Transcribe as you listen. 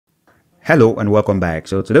Hello and welcome back.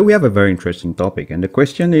 So today we have a very interesting topic, and the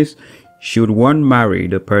question is, should one marry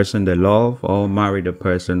the person they love or marry the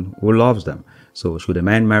person who loves them? So should a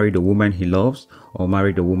man marry the woman he loves or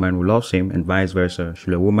marry the woman who loves him, and vice versa?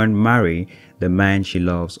 Should a woman marry the man she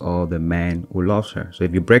loves or the man who loves her? So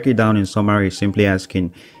if you break it down in summary, it's simply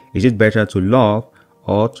asking, is it better to love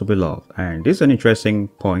or to be loved? And this is an interesting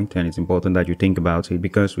point, and it's important that you think about it,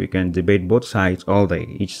 because we can debate both sides all day.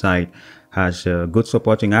 Each side has a good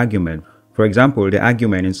supporting argument. For example, the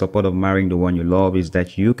argument in support of marrying the one you love is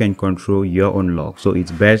that you can control your own love. So it's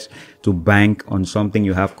best to bank on something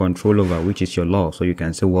you have control over, which is your love. So you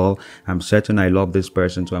can say, well, I'm certain I love this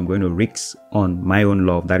person, so I'm going to risk on my own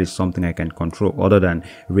love. That is something I can control, other than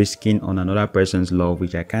risking on another person's love,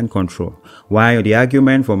 which I can't control. While the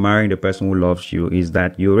argument for marrying the person who loves you is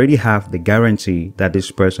that you already have the guarantee that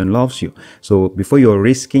this person loves you. So before you're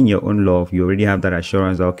risking your own love, you already have that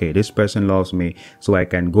assurance that, okay, this person loves me, so I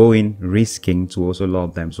can go in risking to also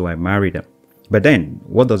love them, so I marry them. But then,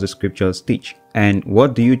 what does the scriptures teach? And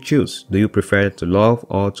what do you choose? Do you prefer to love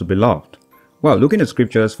or to be loved? Well, looking at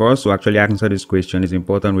scriptures, for us to actually answer this question, it's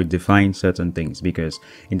important we define certain things, because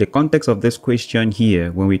in the context of this question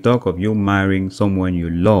here, when we talk of you marrying someone you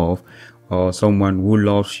love or someone who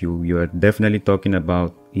loves you, you're definitely talking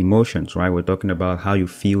about emotions, right? We're talking about how you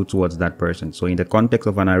feel towards that person. So in the context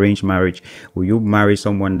of an arranged marriage, will you marry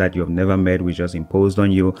someone that you have never met, which just imposed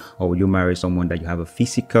on you, or will you marry someone that you have a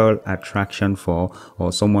physical attraction for,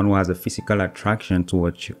 or someone who has a physical attraction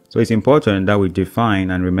towards you? So it's important that we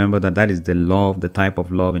define and remember that that is the love, the type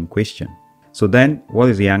of love in question. So then, what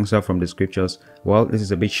is the answer from the scriptures? Well, this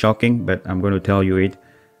is a bit shocking, but I'm going to tell you it.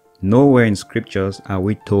 Nowhere in scriptures are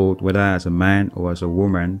we told, whether as a man or as a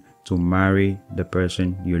woman, to marry the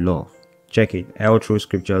person you love. Check it. All through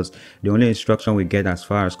scriptures, the only instruction we get as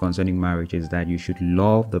far as concerning marriage is that you should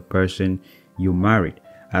love the person you married.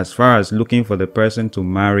 As far as looking for the person to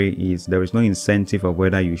marry is, there is no incentive of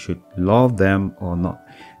whether you should love them or not.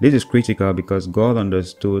 This is critical because God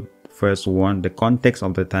understood, first, one, the context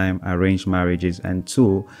of the time, arranged marriages, and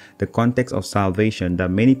two, the context of salvation, that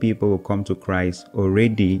many people will come to Christ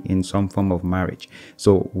already in some form of marriage.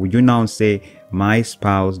 So would you now say, my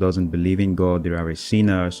spouse doesn't believe in God, they are a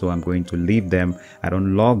sinner, so I'm going to leave them, I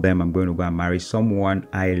don't love them, I'm going to go and marry someone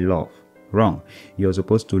I love? Wrong. You're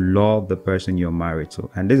supposed to love the person you're married to.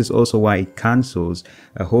 And this is also why it cancels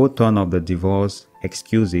a whole ton of the divorce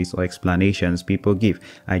excuses or explanations people give.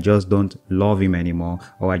 I just don't love him anymore,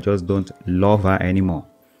 or I just don't love her anymore.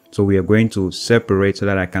 So we are going to separate so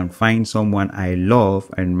that I can find someone I love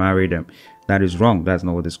and marry them. That is wrong. That's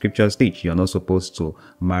not what the scriptures teach. You're not supposed to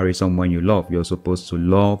marry someone you love. You're supposed to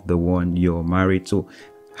love the one you're married to.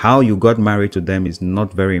 How you got married to them is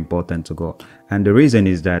not very important to God. And the reason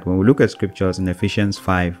is that when we look at scriptures in Ephesians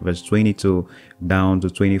 5 verse 22 down to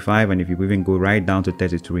 25, and if you even go right down to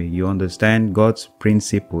 33, you understand God's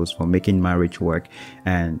principles for making marriage work.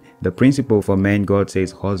 And the principle for men, God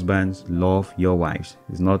says, husbands, love your wives.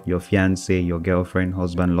 It's not your fiance, your girlfriend.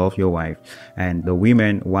 Husband, love your wife. And the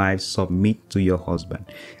women, wives, submit to your husband.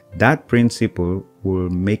 That principle will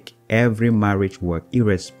make every marriage work,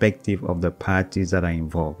 irrespective of the parties that are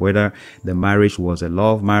involved. Whether the marriage was a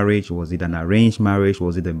love marriage, was it an arranged marriage,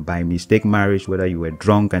 was it a by mistake marriage, whether you were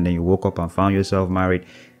drunk and then you woke up and found yourself married,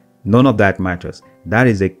 none of that matters. That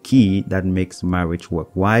is the key that makes marriage work.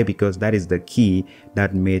 Why? Because that is the key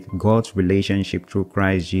that made God's relationship through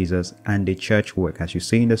Christ Jesus and the church work, as you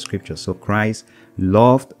see in the scripture. So Christ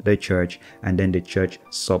loved the church, and then the church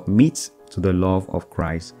submits to the love of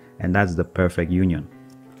Christ, and that's the perfect union.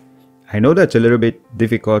 I know that's a little bit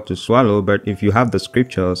difficult to swallow, but if you have the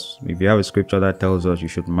scriptures, if you have a scripture that tells us you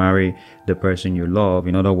should marry the person you love,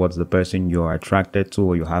 in other words, the person you're attracted to,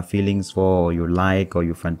 or you have feelings for, or you like, or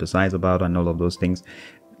you fantasize about, and all of those things,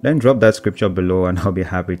 then drop that scripture below and I'll be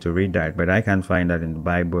happy to read that. But I can't find that in the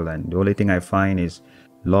Bible, and the only thing I find is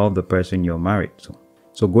love the person you're married to.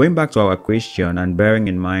 So going back to our question and bearing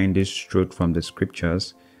in mind this truth from the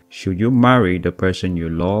scriptures, should you marry the person you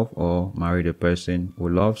love or marry the person who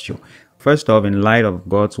loves you? First off, in light of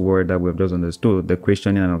God's word that we've just understood, the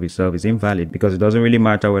question in and of itself is invalid, because it doesn't really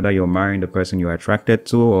matter whether you're marrying the person you're attracted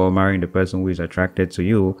to or marrying the person who is attracted to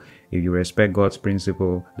you. If you respect God's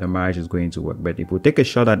principle, the marriage is going to work. But if we take a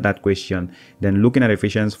shot at that question, then looking at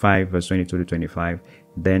Ephesians 5 verse 22 to 25,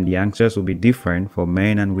 then the answers will be different for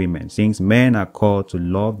men and women. Since men are called to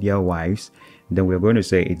love their wives, then we're going to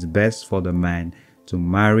say it's best for the man to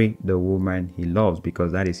marry the woman he loves,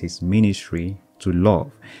 because that is his ministry, to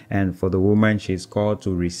love. And for the woman, she's called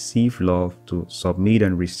to receive love, to submit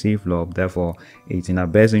and receive love. Therefore, it's in her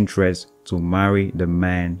best interest to marry the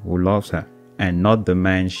man who loves her and not the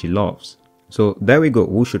man she loves. So there we go.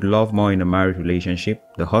 Who should love more in a marriage relationship?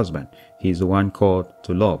 The husband. He's the one called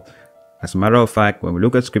to love. As a matter of fact, when we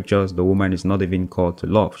look at scriptures, the woman is not even called to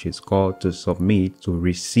love. She's called to submit, to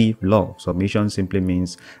receive love. Submission simply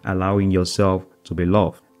means allowing yourself to be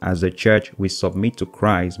loved. As a church, we submit to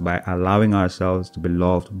Christ by allowing ourselves to be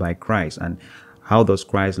loved by Christ. And how does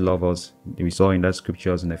Christ love us? We saw in that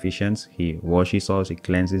scriptures in Ephesians. He washes us, he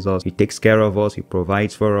cleanses us, he takes care of us, he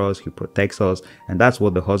provides for us, he protects us. And that's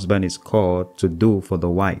what the husband is called to do for the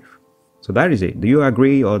wife. So that is it. Do you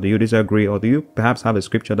agree or do you disagree? Or do you perhaps have a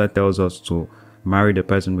scripture that tells us to marry the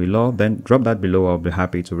person we love? Then drop that below. I'll be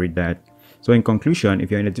happy to read that. So in conclusion, if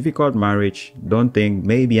you're in a difficult marriage, don't think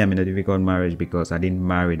maybe I'm in a difficult marriage because I didn't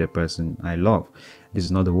marry the person I love. This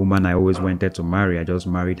is not the woman I always wanted to marry. I just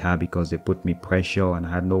married her because they put me pressure and I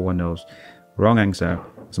had no one else. Wrong answer.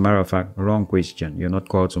 As a matter of fact, wrong question. You're not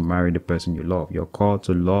called to marry the person you love. You're called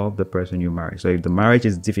to love the person you marry. So if the marriage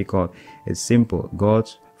is difficult, it's simple.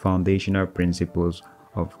 God's foundational principles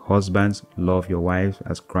of husbands, love your wives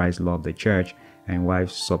as Christ loved the church, and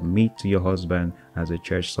wives, submit to your husband as the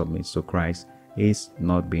church submits to Christ, is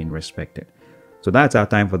not being respected. So that's our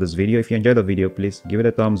time for this video. If you enjoyed the video, please give it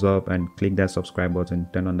a thumbs up and click that subscribe button.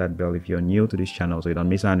 Turn on that bell if you're new to this channel so you don't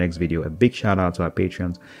miss our next video. A big shout out to our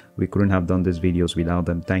patrons. We couldn't have done these videos without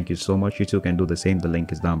them. Thank you so much. You too can do the same. The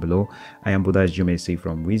link is down below. I am Buddha, as you may see,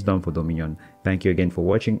 from Wisdom for Dominion. Thank you again for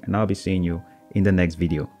watching, and I'll be seeing you in the next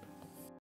video.